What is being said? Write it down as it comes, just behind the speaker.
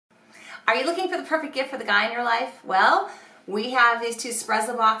Are you looking for the perfect gift for the guy in your life? Well, we have these two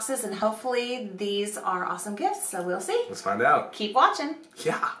Sprezza boxes, and hopefully these are awesome gifts, so we'll see. Let's find out. Keep watching.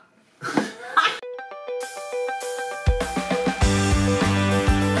 Yeah.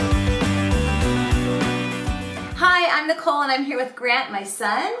 Hi, I'm Nicole, and I'm here with Grant, my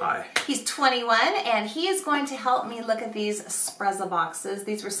son. Hi. He's 21, and he is going to help me look at these Sprezza boxes.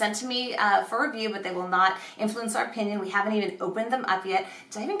 These were sent to me for review, but they will not influence our opinion. We haven't even opened them up yet.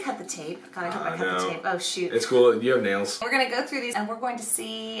 Did I even cut the tape? God, I hope I cut the tape. Oh, shoot. It's cool. You have nails. We're going to go through these, and we're going to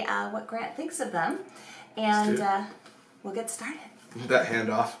see what Grant thinks of them, and we'll get started. That hand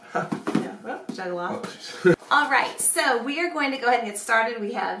off. Yeah, well, juggle off. Oh, all right, so we are going to go ahead and get started.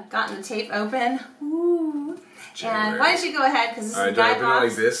 We have gotten the tape open. Ooh. And why don't you go ahead, because this is the guide box. Do I open it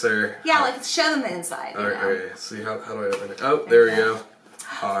like this, or? Yeah, like show them the inside. Okay, see, how do I open it? Oh, there we go.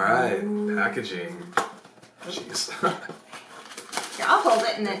 All right, packaging. Jeez. Here, I'll hold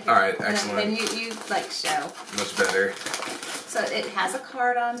it, and then. All right, excellent. Then you like show. Much better. So it has a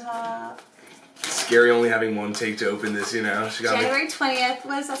card on top. Scary only having one take to open this, you know. She got January 20th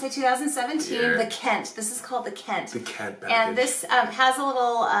was, I'll say 2017, yeah. The Kent. This is called the Kent. The Kent package. And this has a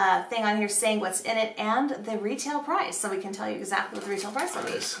little thing on here saying what's in it and the retail price, so we can tell you exactly what the retail price will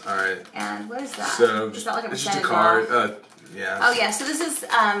be. All right. And what is that? So, is that like a it's just a card. Yeah. Oh yeah, so this is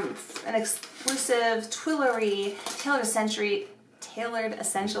an exclusive Twillery Tailored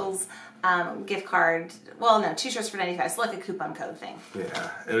Essentials gift card. Well, no, 2 shirts for 95. It's like a coupon code thing.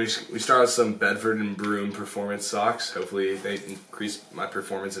 Yeah, and we start with some Bedford and Broom performance socks. Hopefully they increase my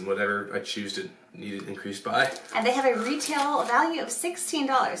performance in whatever I choose to need it increased by. And they have a retail value of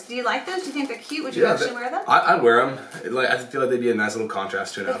 $16. Do you like those? Do you think they're cute? Would you actually wear them? I'd wear them. I feel like they'd be a nice little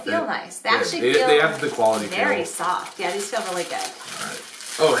contrast to an outfit. They feel nice. They actually feel they have the quality very soft. Yeah, these feel really good. All right.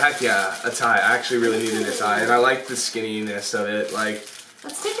 Oh, heck yeah, a tie. I actually really needed a tie, and I like the skinniness of it. Like,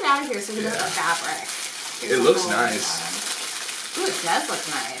 let's take it out of here so we can look at the fabric. Here's it looks nice. Ooh, it does look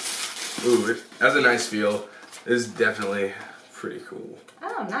nice. Ooh, it has a nice feel. It is definitely pretty cool.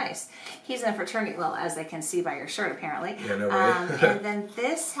 Oh, nice. He's in a fraternity, well, as they can see by your shirt, apparently. Yeah, no way. And then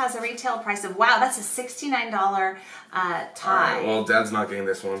this has a retail price of, wow, that's a $69 tie. Right, well, Dad's not getting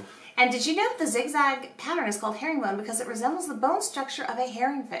this one. And did you know that the zigzag pattern is called herringbone because it resembles the bone structure of a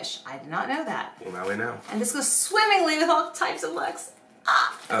herringfish? I did not know that. Well, now we know. And this goes swimmingly with all types of looks.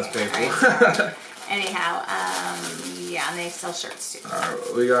 Ah, that was painful. Right, anyhow, yeah, and they sell shirts too.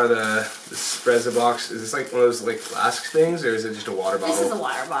 We got the Sprezzabox. Is this like one of those like flask things, or is it just a water bottle? This is a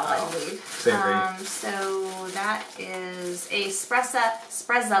water bottle, I believe. Same thing. So that is a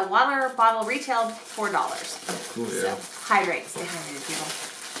Sprezza water bottle retailed $4. Cool, yeah. So hydrate, stay hydrated, people.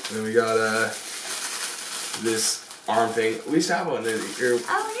 And then we got this arm thing. We used to have one. Oh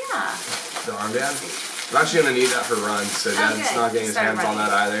yeah. The armband. I'm actually gonna need that for runs, so Dad's not getting his hands on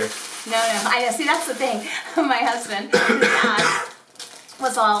that either. No, I know. See, that's the thing. My husband, his dad,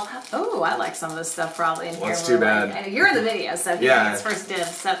 was all, oh, I like some of this stuff probably in here. That's too bad. Like, I know, you're in the video, so he gets first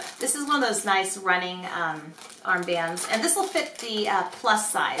dibs. So this is one of those nice running armbands, and this will fit the plus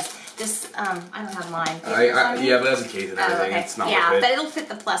size. This, I don't have mine. Yeah, but that's a case and everything. Okay. It's not yeah, worth it. but it'll fit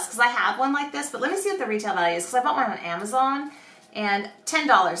the plus because I have one like this. But let me see what the retail value is because I bought mine on Amazon. And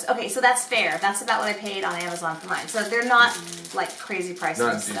 $10. Okay, so that's fair. That's about what I paid on Amazon for mine. So they're not like crazy prices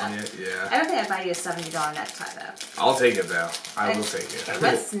and stuff. Yeah. I don't think I'd buy you a $70 necktie though. I'll take it though. I will take it. Okay,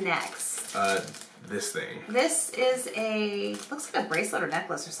 what's next? This thing. This is looks like a bracelet or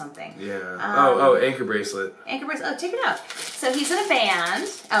necklace or something. Yeah. Oh, anchor bracelet. Anchor bracelet. Oh, take it out. So he's in a band.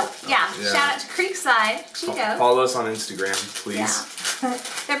 Oh, yeah. Shout out to Creekside Chico. Follow us on Instagram, please. Yeah.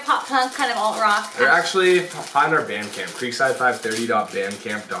 They're pop punk, kind of alt rock. They're actually, find our Bandcamp,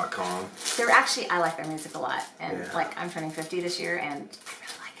 creekside530.bandcamp.com. They're actually, I like their music a lot. And like, I'm turning 50 this year and I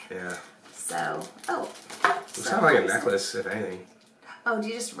really like it. Yeah. So, Looks kind of like a necklace, if anything. Oh, do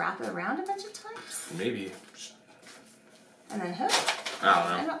you just wrap it around a bunch of times? Maybe. And then hook? I don't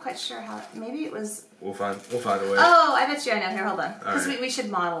know. I'm not quite sure how. Maybe it was. We'll find a way. Oh, I bet you I know. Here, hold on. Because right. we should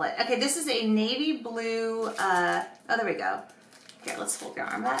model it. Okay, this is a navy blue. Oh, there we go. Here, let's fold your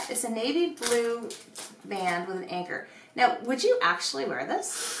arm back. It's a navy blue band with an anchor. Now, would you actually wear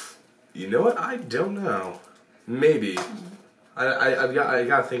this? You know what? I don't know. Maybe. I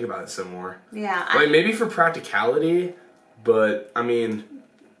gotta think about it some more. Yeah. Like maybe for practicality, but I mean.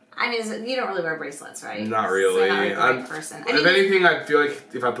 You don't really wear bracelets, right? Not really. So you're not really the right person. If anything, I feel like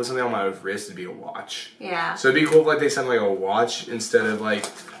if I put something on my wrist, it'd be a watch. Yeah. So it'd be cool if like they sent like a watch instead of like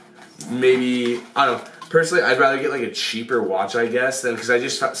maybe, I don't know. Personally, I'd rather get like a cheaper watch, I guess, than because I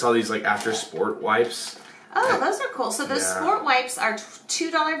just saw these like after sport wipes. Oh, those are cool. So those sport wipes are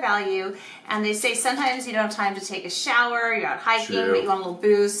 $2 value, and they say sometimes you don't have time to take a shower, you're out hiking, but you want a little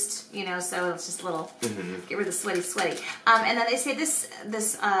boost, you know, so it's just a little, get rid of the sweaty. And then they say this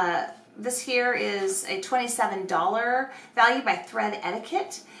here is a $27 value by Thread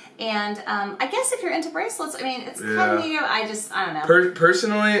Etiquette. And I guess if you're into bracelets, I mean, it's kind of neat. I don't know.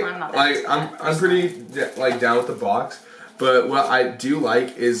 Personally, I'm pretty down with the box. But what I do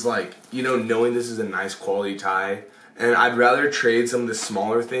like is knowing this is a nice quality tie. And I'd rather trade some of the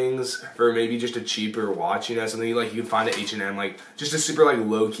smaller things for maybe just a cheaper watch, you know, something you can find at H&M, just a super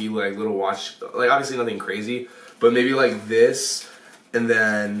low key little watch, obviously nothing crazy, but maybe this. And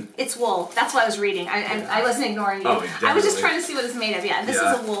then it's wool. That's what I was reading. I wasn't ignoring you. Oh, I was just trying to see what it's made of. Yeah, this is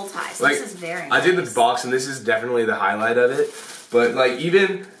a wool tie. So this is very nice. I did the box, and this is definitely the highlight of it. But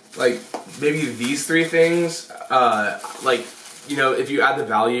even maybe these three things, if you add the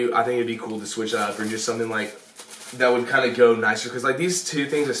value, I think it'd be cool to switch that up for just something that would kind of go nicer, because these two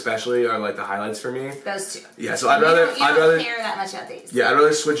things especially are the highlights for me. Those two. Yeah, so I'd rather care that much about these. Yeah, I'd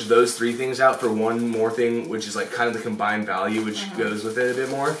rather switch those three things out for one more thing, which is kind of the combined value, which goes with it a bit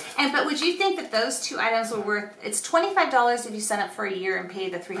more. But would you think that those two items were worth? It's $25 if you sign up for a year and pay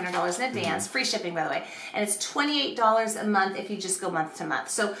the $300 in advance, free shipping by the way, and it's $28 a month if you just go month to month.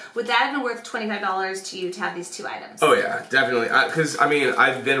 So would that have been worth $25 to you to have these two items? Oh yeah, definitely. Because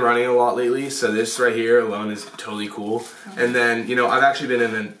I've been running a lot lately, so this right here alone is totally cool. And then I've actually been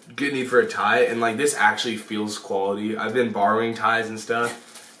in a good need for a tie, and this actually feels quality. I've been borrowing ties and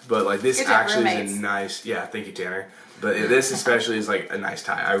stuff, but this actually is a nice. Yeah, thank you, Tanner. But this especially is a nice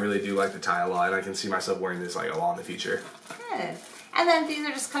tie. I really do like the tie a lot, and I can see myself wearing this a lot in the future. Good. And then these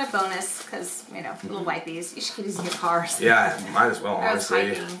are just kind of bonus because little wipies. You should keep these in your cars. Yeah, might as well,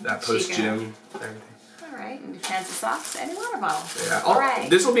 honestly. That post gym, everything. Right, and fancy socks and a water bottle. Yeah. Alright.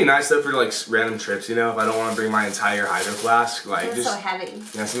 This will be nice though for random trips, if I don't want to bring my entire hydro flask. It's so heavy.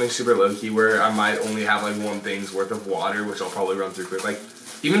 Yeah, something super low key where I might only have one thing's worth of water, which I'll probably run through quick.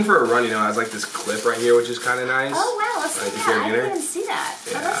 Even for a run, it has this clip right here, which is kind of nice. Oh wow, let's see that. I didn't even see that.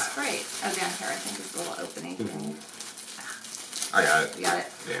 Yeah. Oh, that's great. Oh, down here I think is a little opening thing. I got it. You got it?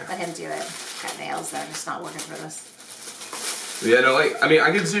 Yeah. Let him do it. Got nails that are just not working for this. Yeah, no, I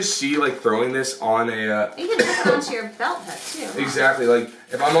could just see, throwing this on a... You can hook it onto your belt hook, too. Huh? Exactly.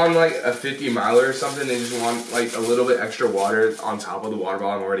 If I'm on, a 50-miler or something and just want, a little bit extra water on top of the water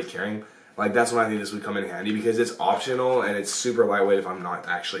bottle I'm already carrying, that's when I think this would come in handy, because it's optional and it's super lightweight if I'm not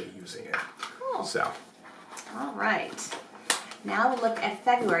actually using it. Cool. So. All right. Now we'll look at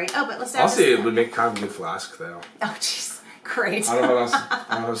February. Oh, but let's... I'll say it would make kind of a good flask, though. Oh, jeez. Great. I don't know how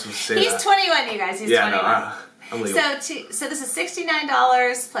I was supposed to say He's 21, you guys. He's 21. No, I'm legal. So this is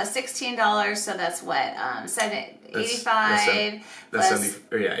 $69 plus $16, so that's what? 85 that's plus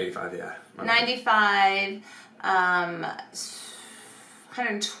 70, yeah, 85, yeah. 95,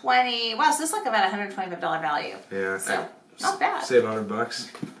 120. Wow, so this is about $125 value. Yeah. So not bad. Save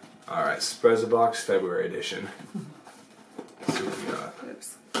 $100. All right, Sprezzabox February edition. Let's see what we got.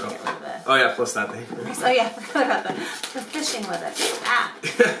 Oops. Oh yeah, plus that thing. Oh yeah, I forgot about the fishing with it. Ah.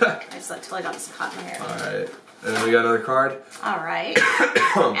 I just totally got this caught in my hair. Alright. And then we got another card. Alright.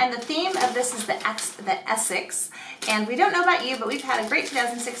 And the theme of this is the Essex. And we don't know about you, but we've had a great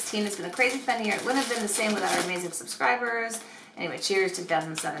 2016. It's been a crazy fun year. It wouldn't have been the same without our amazing subscribers. Anyway, cheers to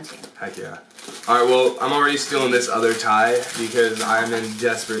 2017. Heck yeah. Alright, well, I'm already stealing this other tie because I'm in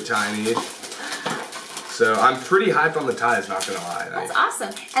desperate tie need. So I'm pretty hyped on the ties, not gonna lie. That's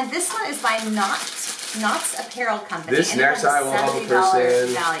awesome. And this one is by Knott's Apparel Company. This next tie will help a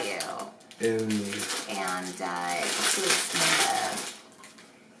person value. And let's see what it's made of.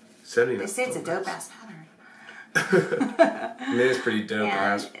 70. They say it's a dope ass pattern. I mean, it's pretty dope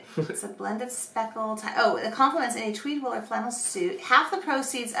ass. It's a blended speckle tie. Oh, it complements any tweed wool or flannel suit. Half the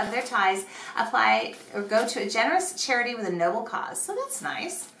proceeds of their ties apply or go to a generous charity with a noble cause. So that's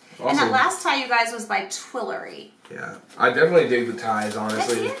nice. Awesome. And that last tie, you guys, was by Twillery. Yeah, I definitely dig the ties, honestly. I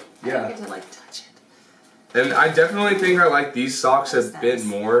see it? Yeah. I didn't get to touch it. And I definitely think I like these socks a bit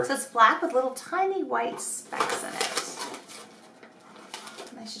more. So it's black with little tiny white specks in it.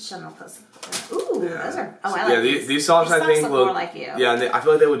 I should show them up close. Ooh, yeah. Those are. Oh, I like these. These socks I think look more like you. Yeah, and I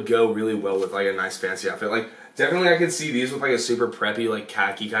feel like they would go really well with a nice fancy outfit. Definitely I could see these with a super preppy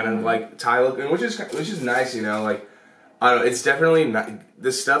khaki kind of tie look, and which is nice, I don't know. It's definitely not,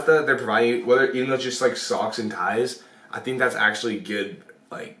 the stuff that they're providing, even though it's just socks and ties. I think that's actually good.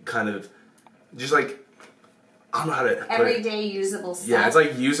 Kind of, just I don't know how to. Everyday usable stuff. Yeah,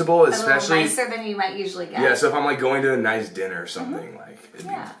 it's usable, especially a little nicer than you might usually get. Yeah, so if I'm going to a nice dinner or something,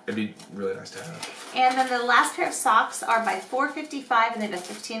 it'd be really nice to have. And then the last pair of socks are by $4.55 and they have a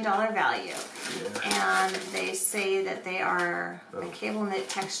 $15 value. Yeah. And they say that they are a cable knit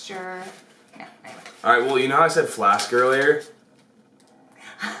texture. Yeah, anyway. Alright, well, you know how I said flask earlier?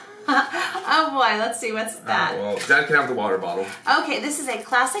 Oh boy, let's see, what's that? Well, Dad can have the water bottle. Okay, this is a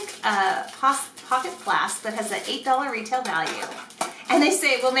classic pocket flask that has an $8 retail value. And they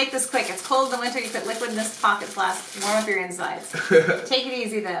say, we'll make this quick. It's cold in the winter, you put liquid in this pocket flask, warm up your insides. Take it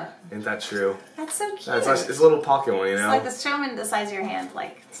easy though. Ain't that true? That's so cute. It's a little pocket one, you know? It's like the showman the size of your hand,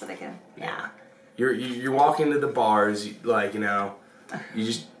 like, so they can, yeah. You're walking to the bars, like, you know,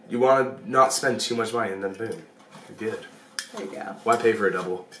 you want to not spend too much money and then boom, you're good. There you go. Why pay for a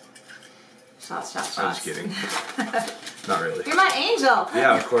double? Shots, shots, shots. I'm just kidding. Not really. You're my angel.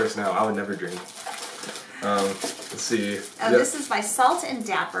 Yeah, of course. No, I would never drink. Let's see. Oh, this is by Salt and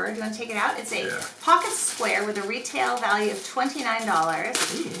Dapper. Do you want to take it out? It's a pocket square with a retail value of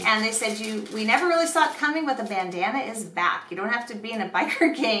 $29. And they said we never really saw it coming, but the bandana is back. You don't have to be in a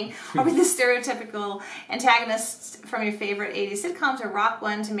biker gang or be the stereotypical antagonist from your favorite 80s sitcom to rock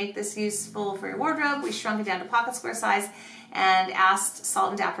one to make this useful for your wardrobe. We shrunk it down to pocket square size and asked Salt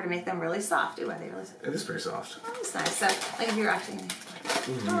and Dapper to make them really soft. Ooh, are they really soft? It is pretty soft. Oh, that's nice. So, like if you're actually...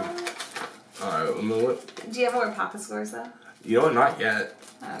 Alright, do you ever wear pocket squares though? You know what? Not yet.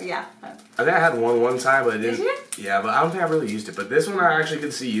 Oh, yeah. I think I had one time, but I didn't. Did you? Yeah, but I don't think I really used it. But this one I actually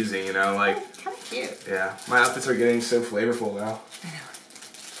could see using, you know, like... Kind of cute. Yeah, my outfits are getting so flavorful now. I know.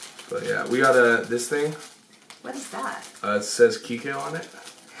 But yeah, we got this thing. What is that? It says Kiko on it.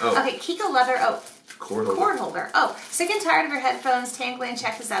 Oh. Okay, Kiko leather. Oh. Cord holder. Oh, sick and tired of your headphones tangling?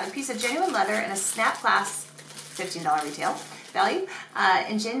 Check this out. A piece of genuine leather and a snap clasp, $15 retail value.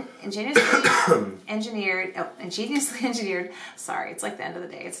 Ingeniously engineered. Sorry, it's like the end of the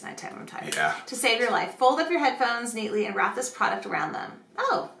day. It's nighttime. I'm tired. Yeah. To save your life. Fold up your headphones neatly and wrap this product around them.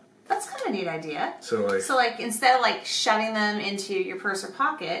 Oh, that's kind of a neat idea. So like instead of like shoving them into your purse or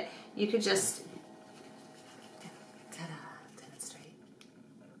pocket, you could just demonstrate.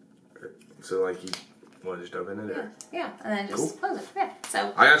 So like you just open it? Or? Yeah, and then just close it. Yeah,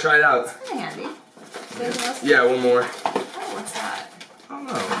 so I gotta try it out. It's kind of handy. Anything else? Yeah, one more. Oh, what's that? I don't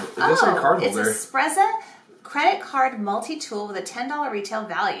know. It looks like a card holder. It's a Sprezza credit card multi-tool with a $10 retail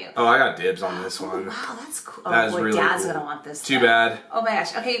value. Oh, I got dibs on this one. Wow, that's cool. That is boy, really Dad's cool. gonna want this. Too bad. Oh my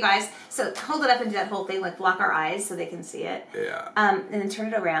gosh. Okay, you guys. So hold it up and do that whole thing, like block our eyes so they can see it. Yeah. And then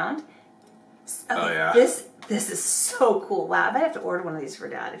turn it around. Okay, oh yeah. This is so cool. Wow, I might have to order one of these for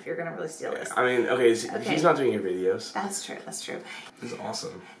Dad if you're gonna really steal this. I mean, okay, he's not doing your videos. That's true. That's true. This is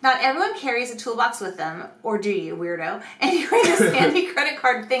awesome. Not everyone carries a toolbox with them, or do you, weirdo? Anyway, this handy credit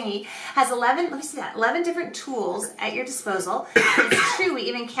card thingy has 11 different tools at your disposal. It's true, we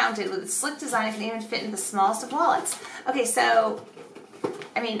even counted. With its slick design, it can even fit into the smallest of wallets. Okay, so,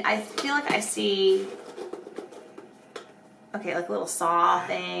 I mean, I feel like I see... Okay, like a little saw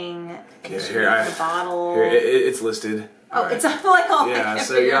thing. The bottle. Here, it's listed. Oh, right. It's like all. Yeah,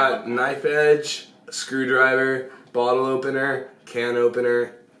 so you got knife edge, screwdriver, bottle opener, can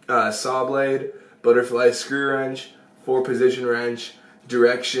opener, saw blade, butterfly screw wrench, 4-position wrench,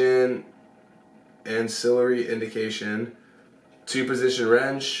 direction, ancillary indication, 2-position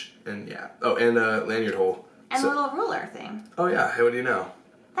wrench, and yeah. Oh, and a lanyard hole. And a little ruler thing. Oh yeah. Hey, what do you know?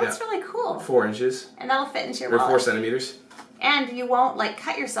 That's really cool. 4 inches. And that'll fit into your or wallet. 4 centimeters. And you won't like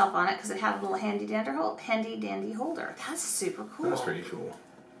cut yourself on it because it has a little handy dandy holder. That's super cool. That's pretty cool.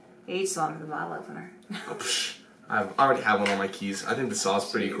 You each saw the bottle opener. Oh, I already have one on my keys. I think the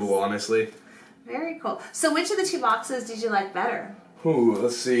saw's pretty cool, honestly. Very cool. So which of the 2 boxes did you like better? Ooh,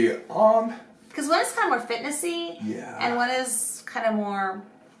 let's see. Because one is kind of more fitnessy. Yeah. And one is kind of more...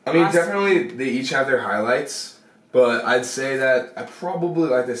 I mean, definitely they each have their highlights. But I'd say that I probably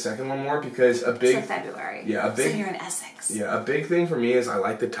like the second one more because a big... So February. Yeah, a big... So you're in Essex. Yeah, a big thing for me is I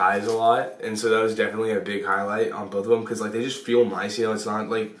like the ties a lot. And so that was definitely a big highlight on both of them because like they just feel nice, you know. It's not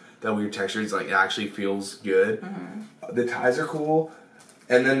like that weird texture. It's like it actually feels good. Mm-hmm. The ties are cool.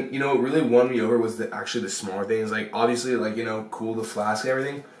 And then, you know, what really won me over was actually the smaller things. Like, obviously, like, you know, cool, the flask and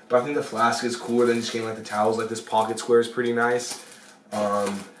everything. But I think the flask is cooler than just getting like the towels. Like this pocket square is pretty nice. I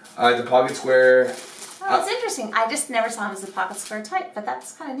like the pocket square... Oh, it's interesting. I just never saw him as a pocket square type, but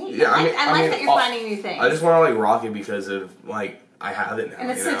that's kind of neat. Yeah, I like that you're finding new things. I just want to like rock it because of like I have it now.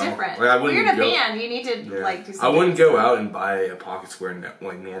 And it's so different. Like, you're in a band. You need to like do something. I wouldn't go out and buy a pocket square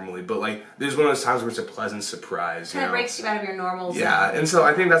like normally, but like this is one of those times where it's a pleasant surprise. Kind of breaks you out of your normal zone. Yeah, and so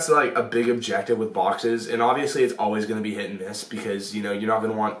I think that's like a big objective with boxes, and obviously it's always going to be hit and miss because you know you're not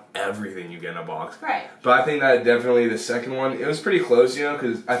going to want everything you get in a box. Right. But I think that definitely the second one, it was pretty close, you know,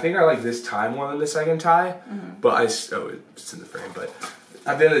 because I think I like this tie more than the second tie. Mm-hmm. But it's in the frame, but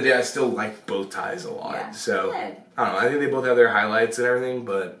at the end of the day, I still like both ties a lot. Yeah. So, Good. I don't know. I think they both have their highlights and everything,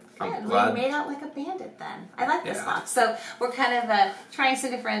 but I'm glad. You made out like a bandit then. I like this box. So we're kind of trying some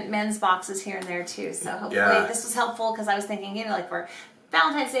different men's boxes here and there too. So hopefully this was helpful because I was thinking, you know, like for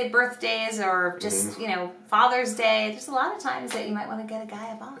Valentine's Day, birthdays, or just, you know, Father's Day, there's a lot of times that you might want to get a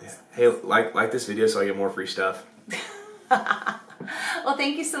guy a box. Yeah. Hey, like this video so I get more free stuff. Well,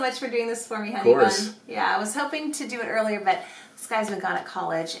 thank you so much for doing this for me, honey. Of course. Bun. Yeah, I was hoping to do it earlier, but this guy's been gone at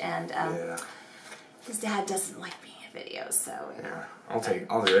college, and his dad doesn't like being in videos, so yeah,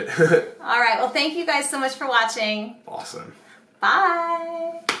 I'll do it. All right, well, thank you guys so much for watching. Awesome.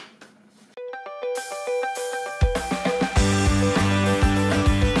 Bye.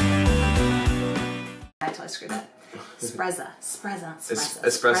 I totally screwed up. Sprezza, not Sprezza.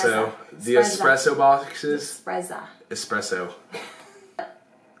 Espresso. The Sprezza. espresso boxes. Sprezza. Espresso.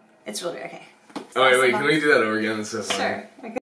 It's really okay. Oh wait, can we do that over again? It's so funny. Sure.